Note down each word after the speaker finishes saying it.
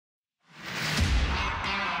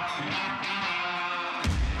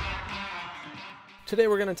Today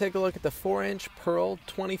we're going to take a look at the 4-inch Pearl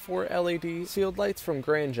 24 LED sealed lights from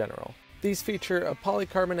Grand General. These feature a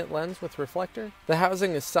polycarbonate lens with reflector. The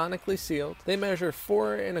housing is sonically sealed. They measure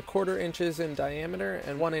 4 1/4 inches in diameter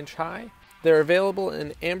and 1 inch high. They're available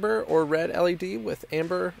in amber or red LED with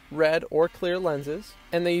amber, red, or clear lenses,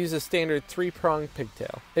 and they use a standard 3-prong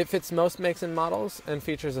pigtail. It fits most makes and models and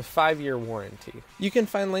features a 5-year warranty. You can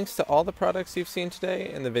find links to all the products you've seen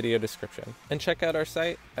today in the video description, and check out our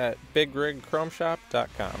site at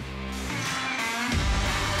bigrigchromeshop.com.